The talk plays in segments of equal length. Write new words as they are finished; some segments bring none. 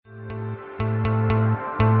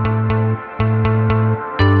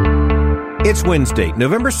It's Wednesday,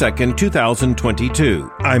 November 2nd,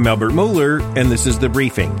 2022. I'm Albert Mohler, and this is The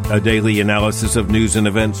Briefing, a daily analysis of news and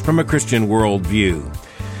events from a Christian worldview.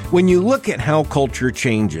 When you look at how culture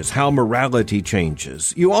changes, how morality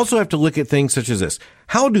changes, you also have to look at things such as this.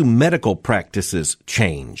 How do medical practices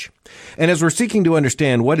change? And as we're seeking to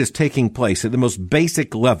understand what is taking place at the most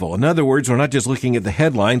basic level, in other words, we're not just looking at the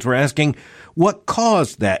headlines, we're asking what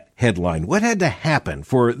caused that headline? What had to happen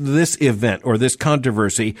for this event or this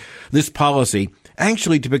controversy, this policy,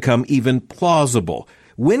 actually to become even plausible?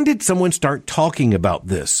 When did someone start talking about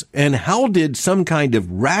this? And how did some kind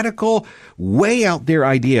of radical, way out there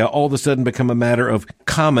idea all of a sudden become a matter of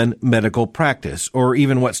common medical practice, or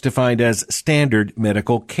even what's defined as standard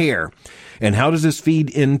medical care? And how does this feed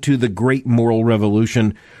into the great moral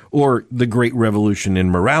revolution, or the great revolution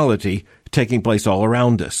in morality taking place all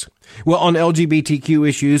around us? Well, on LGBTQ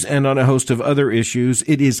issues and on a host of other issues,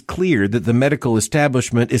 it is clear that the medical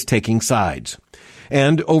establishment is taking sides.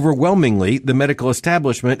 And overwhelmingly, the medical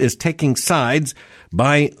establishment is taking sides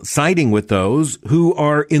by siding with those who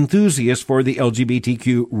are enthusiasts for the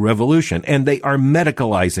LGBTQ revolution, and they are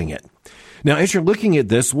medicalizing it. Now, as you're looking at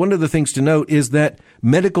this, one of the things to note is that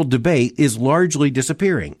medical debate is largely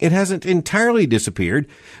disappearing. It hasn't entirely disappeared,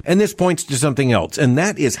 and this points to something else, and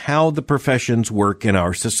that is how the professions work in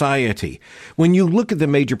our society. When you look at the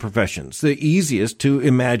major professions, the easiest to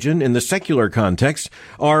imagine in the secular context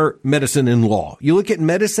are medicine and law. You look at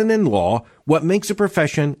medicine and law, what makes a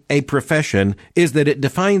profession is that it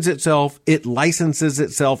defines itself, it licenses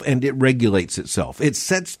itself, and it regulates itself. It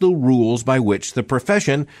sets the rules by which the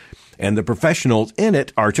profession and the professionals in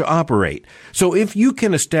it are to operate. So if you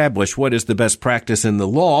can establish what is the best practice in the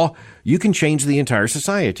law, you can change the entire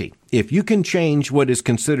society. If you can change what is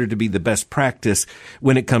considered to be the best practice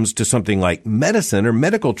when it comes to something like medicine or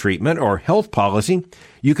medical treatment or health policy,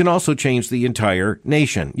 you can also change the entire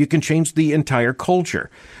nation. You can change the entire culture.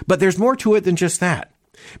 But there's more to it than just that.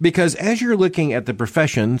 Because as you're looking at the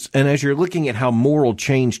professions and as you're looking at how moral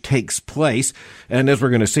change takes place, and as we're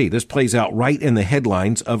going to see, this plays out right in the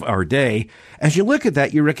headlines of our day, as you look at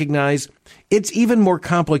that, you recognize it's even more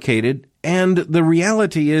complicated and the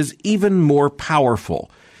reality is even more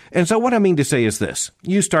powerful. And so what I mean to say is this.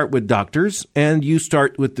 You start with doctors and you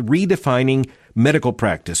start with redefining medical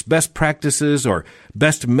practice, best practices or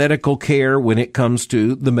best medical care when it comes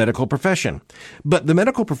to the medical profession. But the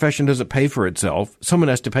medical profession doesn't pay for itself. Someone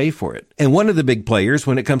has to pay for it. And one of the big players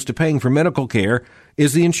when it comes to paying for medical care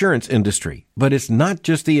is the insurance industry. But it's not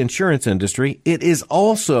just the insurance industry. It is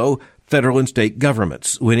also federal and state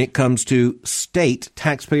governments when it comes to state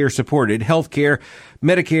taxpayer-supported health care,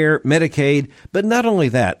 Medicare, Medicaid, but not only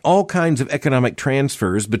that, all kinds of economic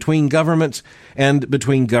transfers between governments and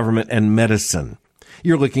between government and medicine.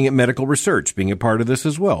 You're looking at medical research being a part of this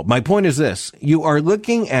as well. My point is this. You are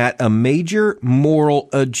looking at a major moral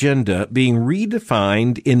agenda being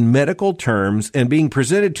redefined in medical terms and being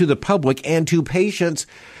presented to the public and to patients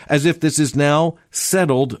as if this is now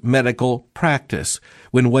settled medical practice,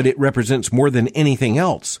 when what it represents more than anything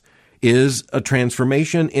else is a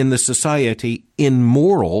transformation in the society in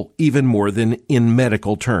moral, even more than in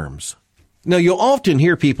medical terms. Now, you'll often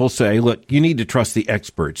hear people say, look, you need to trust the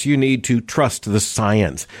experts. You need to trust the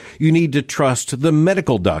science. You need to trust the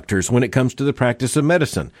medical doctors when it comes to the practice of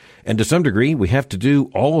medicine. And to some degree, we have to do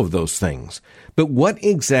all of those things. But what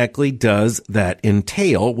exactly does that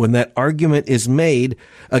entail when that argument is made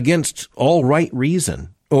against all right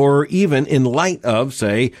reason, or even in light of,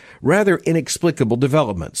 say, rather inexplicable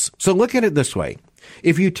developments? So look at it this way.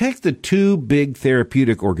 If you take the two big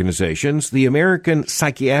therapeutic organizations, the American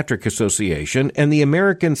Psychiatric Association and the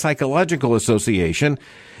American Psychological Association,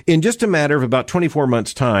 in just a matter of about 24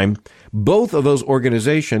 months' time, both of those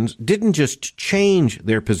organizations didn't just change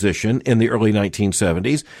their position in the early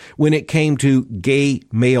 1970s when it came to gay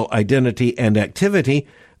male identity and activity,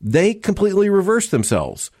 they completely reversed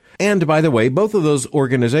themselves. And by the way, both of those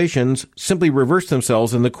organizations simply reversed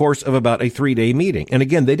themselves in the course of about a 3-day meeting. And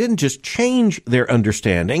again, they didn't just change their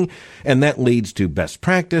understanding, and that leads to best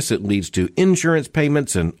practice. It leads to insurance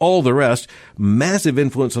payments and all the rest, massive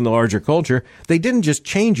influence on the larger culture. They didn't just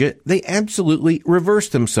change it. They absolutely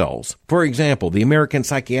reversed themselves. For example, the American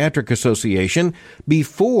Psychiatric Association,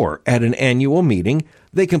 before at an annual meeting,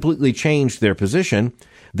 they completely changed their position.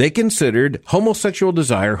 They considered homosexual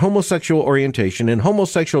desire, homosexual orientation, and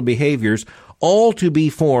homosexual behaviors all to be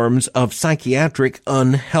forms of psychiatric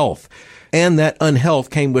unhealth. And that unhealth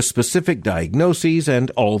came with specific diagnoses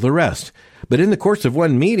and all the rest. But in the course of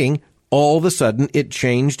one meeting, all of a sudden it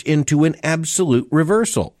changed into an absolute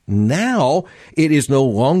reversal. Now it is no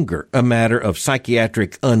longer a matter of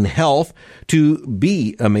psychiatric unhealth to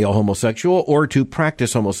be a male homosexual or to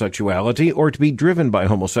practice homosexuality or to be driven by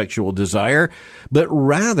homosexual desire, but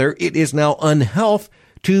rather it is now unhealth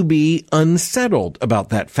to be unsettled about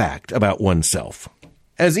that fact about oneself.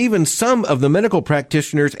 As even some of the medical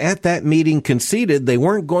practitioners at that meeting conceded they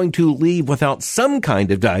weren't going to leave without some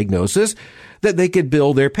kind of diagnosis that they could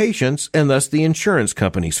bill their patients and thus the insurance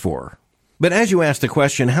companies for. But as you ask the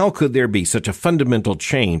question, how could there be such a fundamental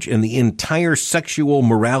change in the entire sexual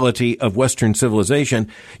morality of Western civilization?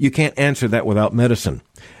 You can't answer that without medicine.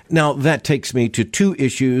 Now, that takes me to two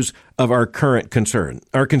issues of our current concern.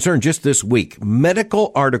 Our concern just this week,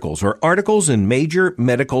 medical articles or articles in major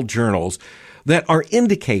medical journals that are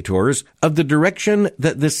indicators of the direction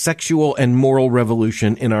that this sexual and moral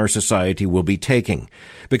revolution in our society will be taking.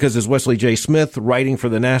 Because as Wesley J. Smith, writing for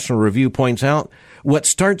the National Review, points out, what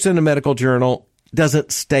starts in a medical journal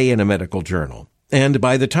doesn't stay in a medical journal. And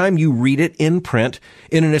by the time you read it in print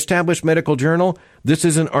in an established medical journal, this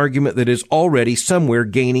is an argument that is already somewhere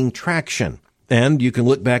gaining traction. And you can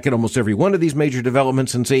look back at almost every one of these major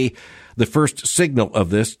developments and see the first signal of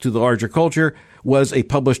this to the larger culture was a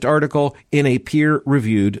published article in a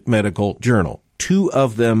peer-reviewed medical journal. Two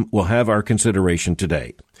of them will have our consideration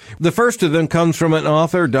today. The first of them comes from an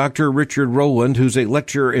author, Dr. Richard Rowland, who's a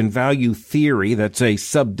lecturer in value theory, that's a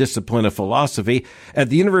subdiscipline of philosophy, at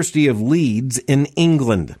the University of Leeds in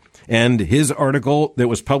England. And his article that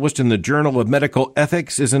was published in the Journal of Medical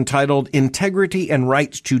Ethics is entitled Integrity and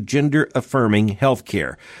Rights to Gender-Affirming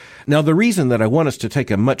Healthcare. Now, the reason that I want us to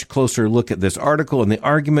take a much closer look at this article and the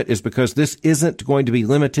argument is because this isn't going to be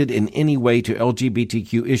limited in any way to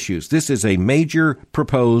LGBTQ issues. This is a major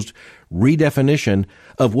proposed redefinition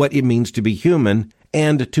of what it means to be human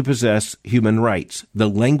and to possess human rights. The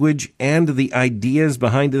language and the ideas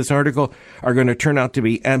behind this article are going to turn out to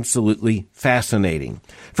be absolutely fascinating.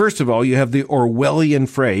 First of all, you have the Orwellian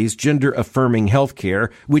phrase, gender-affirming healthcare,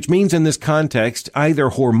 which means in this context either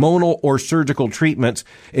hormonal or surgical treatments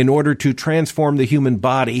in order to transform the human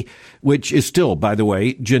body, which is still, by the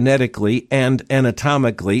way, genetically and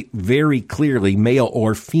anatomically very clearly male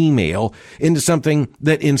or female, into something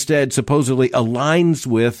that instead supposedly aligns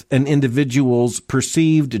with an individual's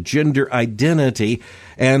perceived gender identity,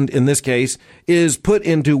 and in this case, is put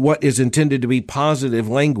into what is intended to be positive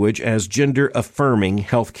language as gender-affirming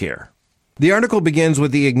healthcare. The article begins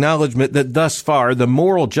with the acknowledgement that thus far the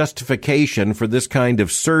moral justification for this kind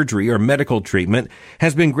of surgery or medical treatment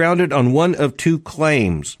has been grounded on one of two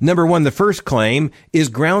claims. Number one, the first claim is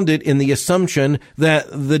grounded in the assumption that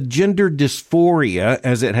the gender dysphoria,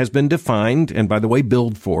 as it has been defined, and by the way,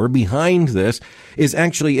 billed for, behind this, is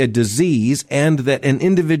actually a disease and that an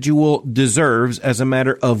individual deserves, as a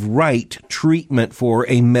matter of right, treatment for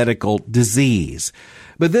a medical disease.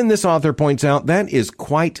 But then this author points out that is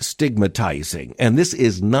quite stigmatizing, and this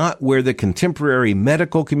is not where the contemporary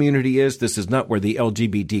medical community is. This is not where the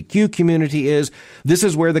LGBTQ community is. This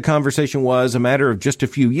is where the conversation was a matter of just a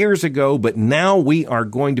few years ago, but now we are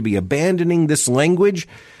going to be abandoning this language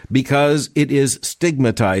because it is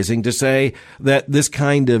stigmatizing to say that this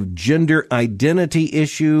kind of gender identity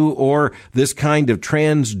issue or this kind of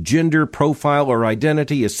transgender profile or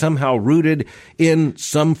identity is somehow rooted in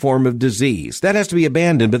some form of disease. That has to be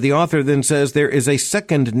abandoned, but the author then says there is a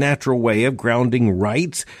second natural way of grounding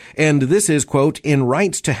rights, and this is, quote, in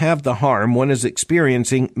rights to have the harm one is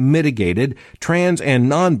experiencing mitigated. Trans and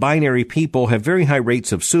non-binary people have very high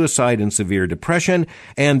rates of suicide and severe depression,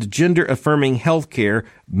 and gender-affirming healthcare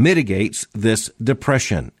mitigates this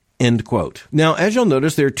depression, end quote. Now, as you'll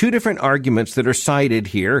notice, there are two different arguments that are cited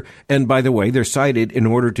here. And by the way, they're cited in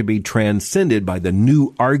order to be transcended by the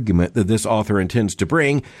new argument that this author intends to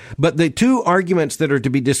bring. But the two arguments that are to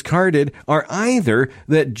be discarded are either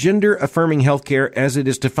that gender-affirming healthcare, as it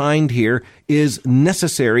is defined here, is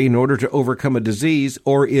necessary in order to overcome a disease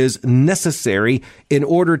or is necessary in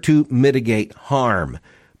order to mitigate harm.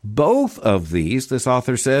 Both of these, this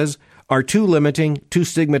author says, are too limiting, too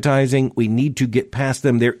stigmatizing. We need to get past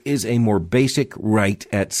them. There is a more basic right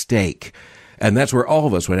at stake. And that's where all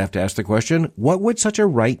of us would have to ask the question, what would such a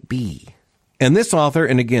right be? And this author,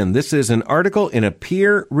 and again, this is an article in a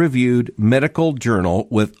peer-reviewed medical journal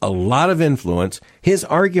with a lot of influence. His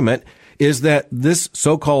argument is that this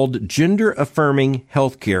so-called gender-affirming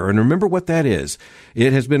healthcare, and remember what that is.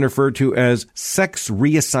 It has been referred to as sex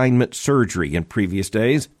reassignment surgery in previous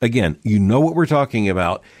days. Again, you know what we're talking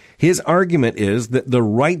about. His argument is that the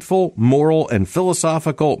rightful, moral, and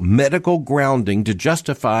philosophical medical grounding to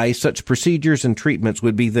justify such procedures and treatments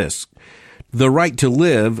would be this: the right to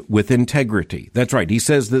live with integrity. That's right. He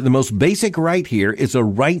says that the most basic right here is a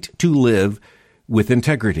right to live with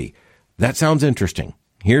integrity. That sounds interesting.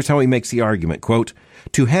 Here's how he makes the argument, quote,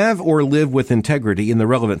 "To have or live with integrity in the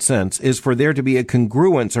relevant sense is for there to be a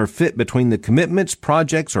congruence or fit between the commitments,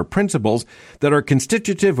 projects, or principles that are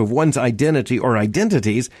constitutive of one's identity or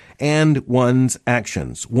identities and one's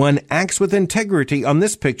actions. One acts with integrity on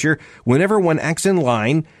this picture whenever one acts in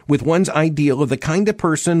line with one's ideal of the kind of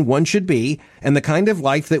person one should be and the kind of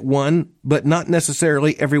life that one, but not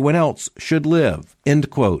necessarily everyone else, should live."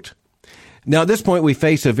 End quote. Now, at this point, we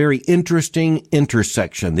face a very interesting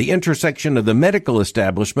intersection, the intersection of the medical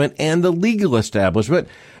establishment and the legal establishment.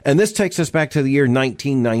 And this takes us back to the year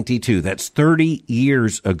 1992. That's 30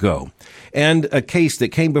 years ago. And a case that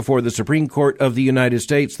came before the Supreme Court of the United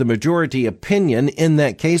States, the majority opinion in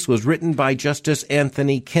that case was written by Justice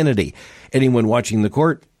Anthony Kennedy. Anyone watching the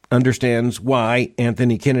court understands why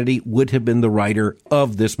Anthony Kennedy would have been the writer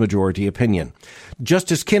of this majority opinion.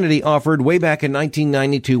 Justice Kennedy offered way back in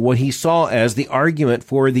 1992 what he saw as the argument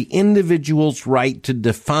for the individual's right to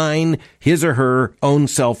define his or her own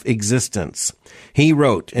self-existence. He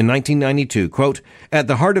wrote in 1992, quote, "At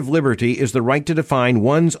the heart of liberty is the right to define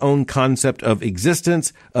one's own concept of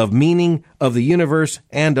existence, of meaning, of the universe,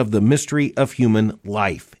 and of the mystery of human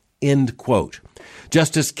life." End quote.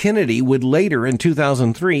 Justice Kennedy would later, in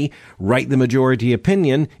 2003, write the majority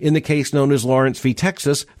opinion in the case known as Lawrence v.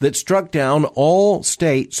 Texas that struck down all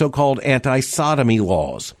state so-called anti-sodomy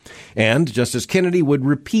laws. And Justice Kennedy would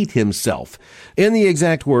repeat himself. In the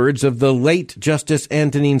exact words of the late Justice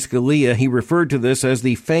Antonin Scalia, he referred to this as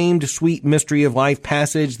the famed sweet mystery of life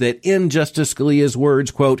passage that, in Justice Scalia's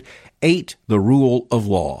words, quote, "ate the rule of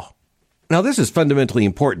law." Now, this is fundamentally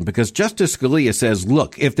important because Justice Scalia says,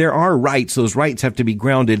 look, if there are rights, those rights have to be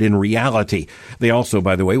grounded in reality. They also,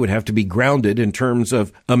 by the way, would have to be grounded in terms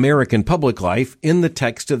of American public life in the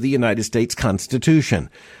text of the United States Constitution.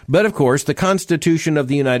 But, of course, the Constitution of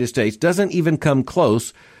the United States doesn't even come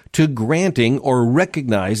close to granting or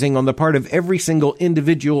recognizing on the part of every single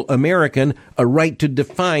individual American a right to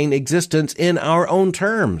define existence in our own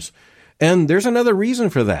terms. And there's another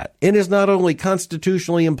reason for that. It is not only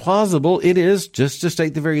constitutionally implausible, it is, just to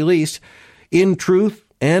state the very least, in truth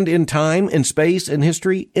and in time and space and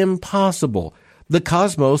history, impossible. The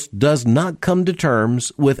cosmos does not come to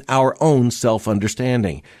terms with our own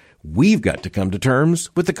self-understanding. We've got to come to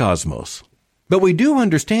terms with the cosmos. But we do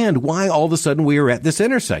understand why all of a sudden we are at this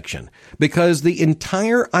intersection, because the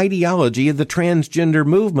entire ideology of the transgender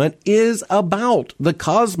movement is about the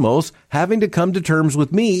cosmos having to come to terms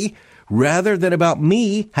with me, rather than about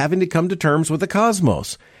me having to come to terms with the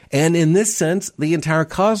cosmos. And in this sense, the entire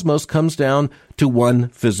cosmos comes down to one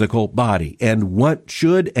physical body and what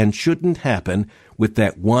should and shouldn't happen with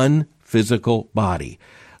that one physical body.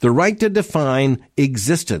 The right to define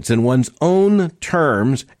existence in one's own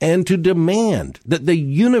terms and to demand that the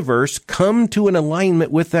universe come to an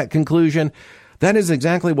alignment with that conclusion. That is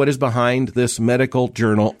exactly what is behind this medical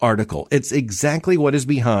journal article. It's exactly what is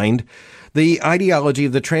behind the ideology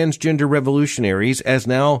of the transgender revolutionaries as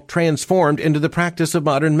now transformed into the practice of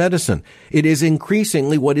modern medicine. It is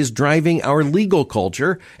increasingly what is driving our legal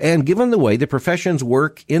culture, and given the way the professions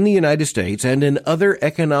work in the United States and in other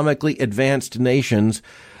economically advanced nations,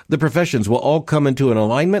 the professions will all come into an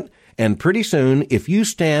alignment, and pretty soon, if you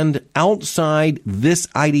stand outside this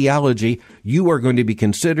ideology, you are going to be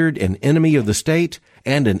considered an enemy of the state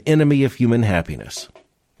and an enemy of human happiness.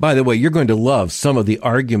 By the way, you're going to love some of the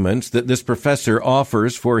arguments that this professor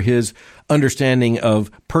offers for his understanding of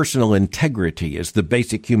personal integrity as the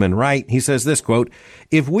basic human right. He says this, quote,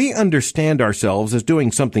 "If we understand ourselves as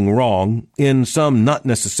doing something wrong in some not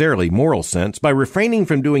necessarily moral sense by refraining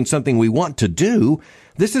from doing something we want to do,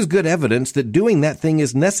 this is good evidence that doing that thing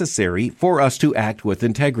is necessary for us to act with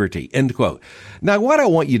integrity." End quote. Now, what I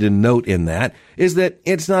want you to note in that is that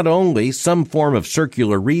it's not only some form of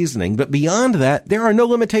circular reasoning, but beyond that, there are no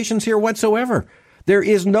limitations here whatsoever. There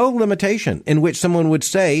is no limitation in which someone would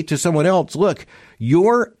say to someone else, look,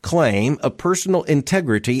 your claim of personal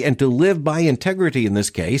integrity and to live by integrity in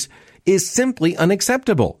this case is simply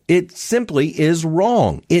unacceptable. It simply is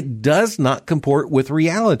wrong. It does not comport with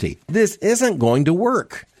reality. This isn't going to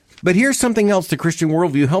work. But here's something else the Christian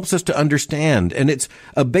worldview helps us to understand, and it's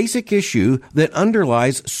a basic issue that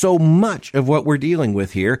underlies so much of what we're dealing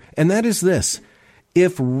with here, and that is this.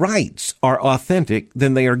 If rights are authentic,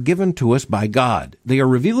 then they are given to us by God. They are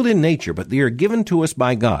revealed in nature, but they are given to us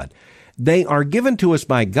by God. They are given to us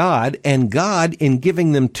by God, and God, in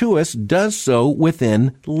giving them to us, does so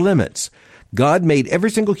within limits. God made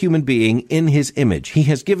every single human being in his image. He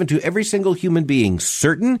has given to every single human being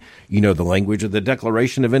certain, the language of the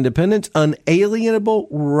Declaration of Independence, unalienable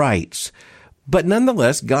rights. But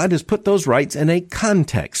nonetheless, God has put those rights in a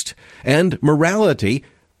context. And morality,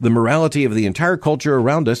 the morality of the entire culture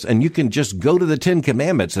around us, and you can just go to the Ten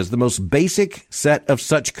Commandments as the most basic set of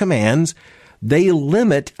such commands, they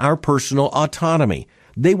limit our personal autonomy.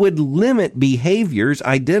 They would limit behaviors,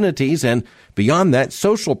 identities, and beyond that,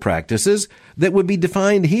 social practices that would be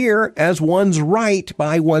defined here as one's right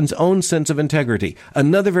by one's own sense of integrity.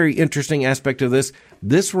 Another very interesting aspect of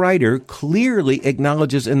this writer clearly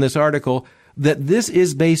acknowledges in this article that this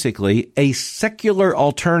is basically a secular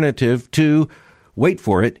alternative to, wait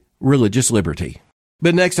for it, religious liberty.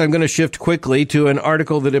 But next, I'm going to shift quickly to an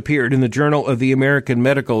article that appeared in the Journal of the American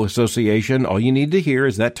Medical Association. All you need to hear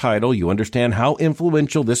is that title. You understand how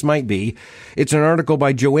influential this might be. It's an article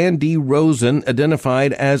by Joanne D. Rosen,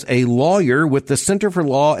 identified as a lawyer with the Center for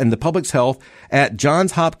Law and the Public's Health at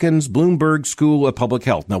Johns Hopkins Bloomberg School of Public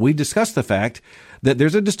Health. Now, we've discussed the fact that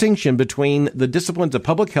there's a distinction between the disciplines of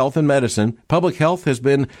public health and medicine. Public health has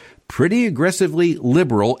been pretty aggressively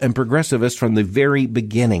liberal and progressivist from the very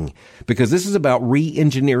beginning, because this is about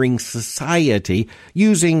re-engineering society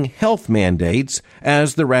using health mandates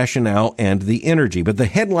as the rationale and the energy. But the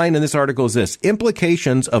headline in this article is this: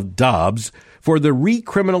 Implications of Dobbs for the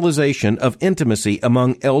Recriminalization of Intimacy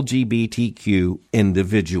Among LGBTQ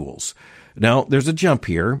Individuals. Now, there's a jump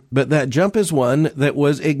here, but that jump is one that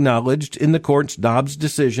was acknowledged in the court's Dobbs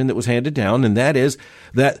decision that was handed down, and that is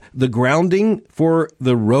that the grounding for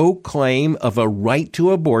the Roe claim of a right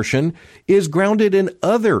to abortion is grounded in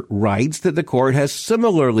other rights that the court has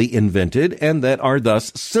similarly invented and that are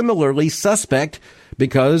thus similarly suspect,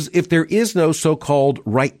 because if there is no so-called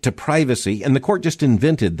right to privacy, and the court just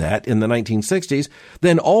invented that in the 1960s,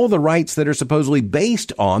 then all the rights that are supposedly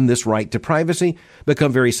based on this right to privacy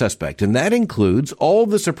become very suspect. And that includes all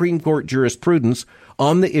the Supreme Court jurisprudence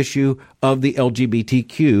on the issue of the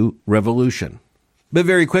LGBTQ revolution. But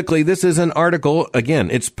very quickly, this is an article, again,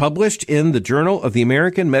 it's published in the Journal of the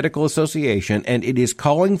American Medical Association, and it is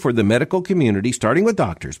calling for the medical community, starting with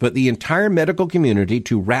doctors, but the entire medical community,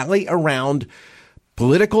 to rally around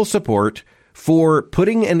political support for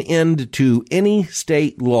putting an end to any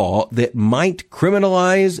state law that might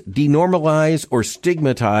criminalize, denormalize, or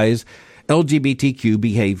stigmatize LGBTQ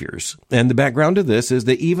behaviors. And the background to this is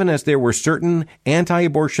that even as there were certain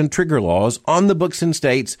anti-abortion trigger laws on the books in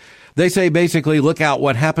states, they say basically, look out,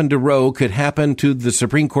 what happened to Roe could happen to the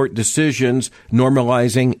Supreme Court decisions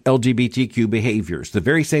normalizing LGBTQ behaviors. The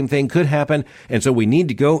very same thing could happen, and so we need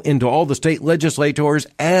to go into all the state legislators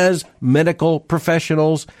as medical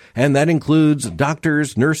professionals, and that includes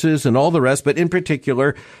doctors, nurses, and all the rest, but in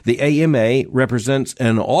particular, the AMA represents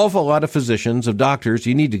an awful lot of physicians, of doctors.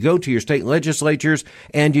 You need to go to your state legislatures,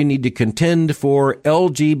 and you need to contend for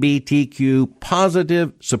LGBTQ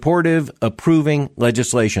positive, supportive, approving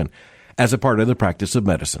legislation as a part of the practice of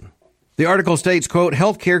medicine. The article states, quote,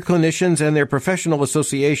 healthcare clinicians and their professional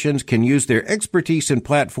associations can use their expertise and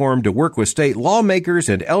platform to work with state lawmakers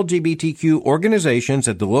and LGBTQ organizations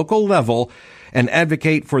at the local level and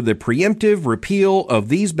advocate for the preemptive repeal of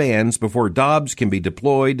these bans before Dobbs can be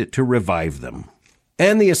deployed to revive them.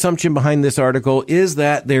 And the assumption behind this article is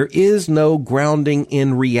that there is no grounding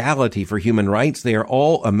in reality for human rights. They are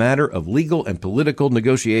all a matter of legal and political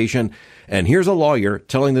negotiation. And here's a lawyer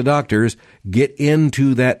telling the doctors, get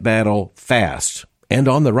into that battle fast and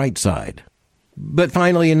on the right side. But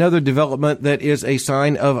finally, another development that is a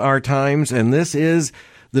sign of our times, and this is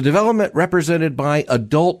the development represented by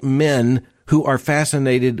adult men who are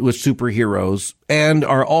fascinated with superheroes and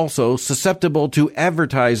are also susceptible to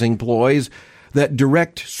advertising ploys that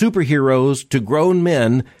direct superheroes to grown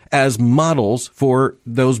men as models for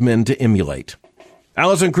those men to emulate.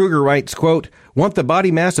 Allison Kruger writes, quote, want the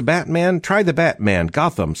body mass of Batman? Try the Batman,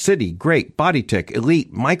 Gotham, City, Great, BodyTech,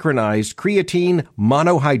 Elite, Micronized, Creatine,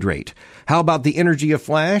 Monohydrate. How about the energy of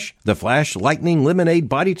Flash? The Flash Lightning Lemonade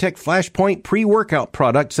BodyTech Flashpoint pre-workout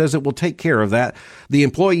product says it will take care of that. The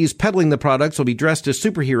employees peddling the products will be dressed as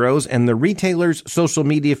superheroes, and the retailers' social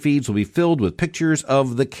media feeds will be filled with pictures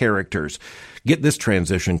of the characters. Get this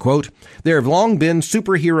transition, quote, there have long been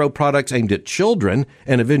superhero products aimed at children.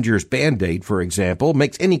 An Avengers Band-Aid, for example,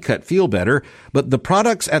 makes any cut feel better. But the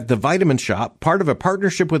products at the Vitamin Shop, part of a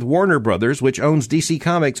partnership with Warner Brothers, which owns DC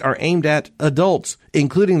Comics, are aimed at adults,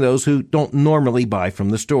 including those who don't normally buy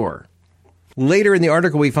from the store. Later in the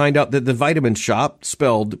article, we find out that the Vitamin Shoppe,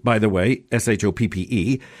 spelled, by the way,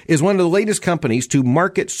 Shoppe, is one of the latest companies to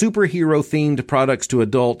market superhero-themed products to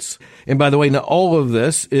adults. And by the way, not all of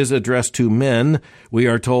this is addressed to men. We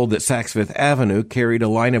are told that Saks Fifth Avenue carried a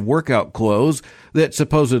line of workout clothes that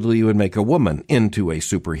supposedly would make a woman into a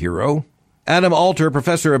superhero. Adam Alter,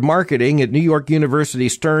 professor of marketing at New York University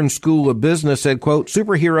Stern School of Business, said, quote,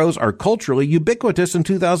 superheroes are culturally ubiquitous in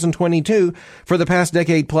 2022. For the past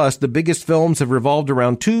decade plus, the biggest films have revolved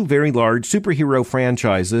around two very large superhero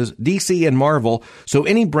franchises, DC and Marvel, so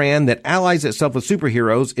any brand that allies itself with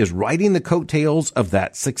superheroes is riding the coattails of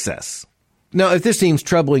that success. Now, if this seems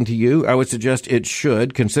troubling to you, I would suggest it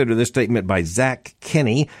should. Consider this statement by Zach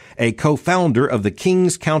Kinney, a co-founder of the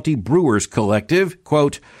Kings County Brewers Collective.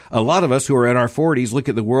 Quote, a lot of us who are in our 40s look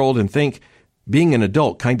at the world and think, being an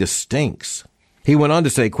adult kind of stinks. He went on to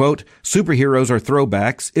say, quote, superheroes are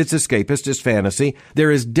throwbacks. It's escapist. It's fantasy.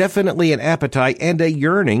 There is definitely an appetite and a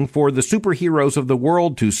yearning for the superheroes of the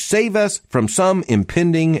world to save us from some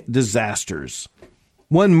impending disasters.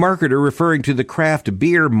 One marketer referring to the craft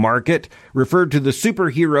beer market referred to the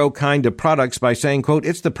superhero kind of products by saying, quote,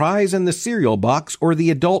 it's the prize in the cereal box or the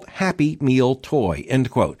adult Happy Meal toy,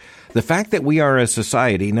 end quote. The fact that we are a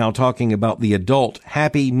society now talking about the adult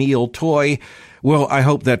Happy Meal toy, well, I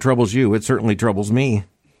hope that troubles you. It certainly troubles me.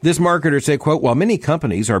 This marketer said, quote, while many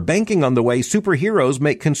companies are banking on the way superheroes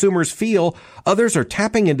make consumers feel, others are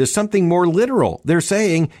tapping into something more literal. They're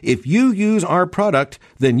saying, if you use our product,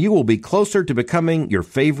 then you will be closer to becoming your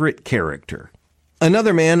favorite character.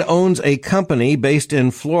 Another man owns a company based in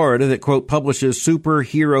Florida that, quote, publishes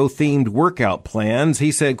superhero-themed workout plans.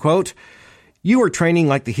 He said, quote, you are training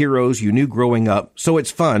like the heroes you knew growing up, so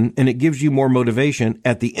it's fun and it gives you more motivation.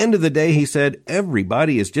 At the end of the day, he said,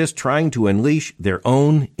 everybody is just trying to unleash their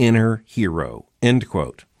own inner hero, end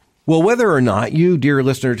quote. Well, whether or not you, dear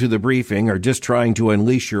listener to the briefing, are just trying to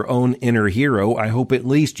unleash your own inner hero, I hope at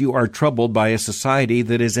least you are troubled by a society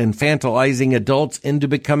that is infantilizing adults into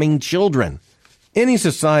becoming children. Any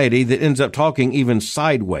society that ends up talking even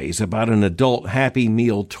sideways about an adult Happy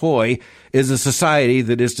Meal toy is a society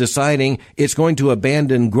that is deciding it's going to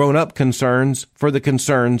abandon grown-up concerns for the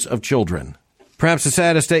concerns of children. Perhaps the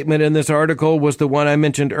saddest statement in this article was the one I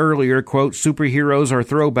mentioned earlier, quote, superheroes are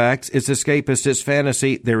throwbacks, it's escapist, it's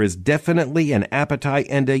fantasy. There is definitely an appetite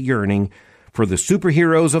and a yearning for the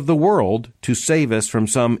superheroes of the world to save us from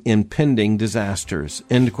some impending disasters,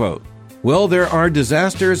 end quote. Well, there are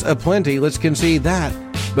disasters aplenty, let's concede that.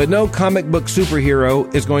 But no comic book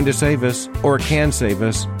superhero is going to save us or can save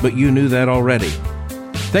us, but you knew that already.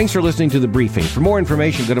 Thanks for listening to The Briefing. For more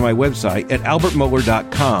information, go to my website at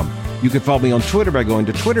albertmohler.com. You can follow me on Twitter by going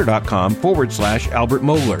to twitter.com/Albert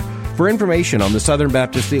Mohler. For information on the Southern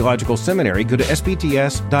Baptist Theological Seminary, go to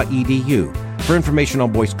spts.edu. For information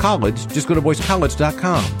on Boyce College, just go to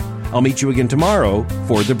boycecollege.com. I'll meet you again tomorrow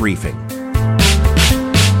for The Briefing.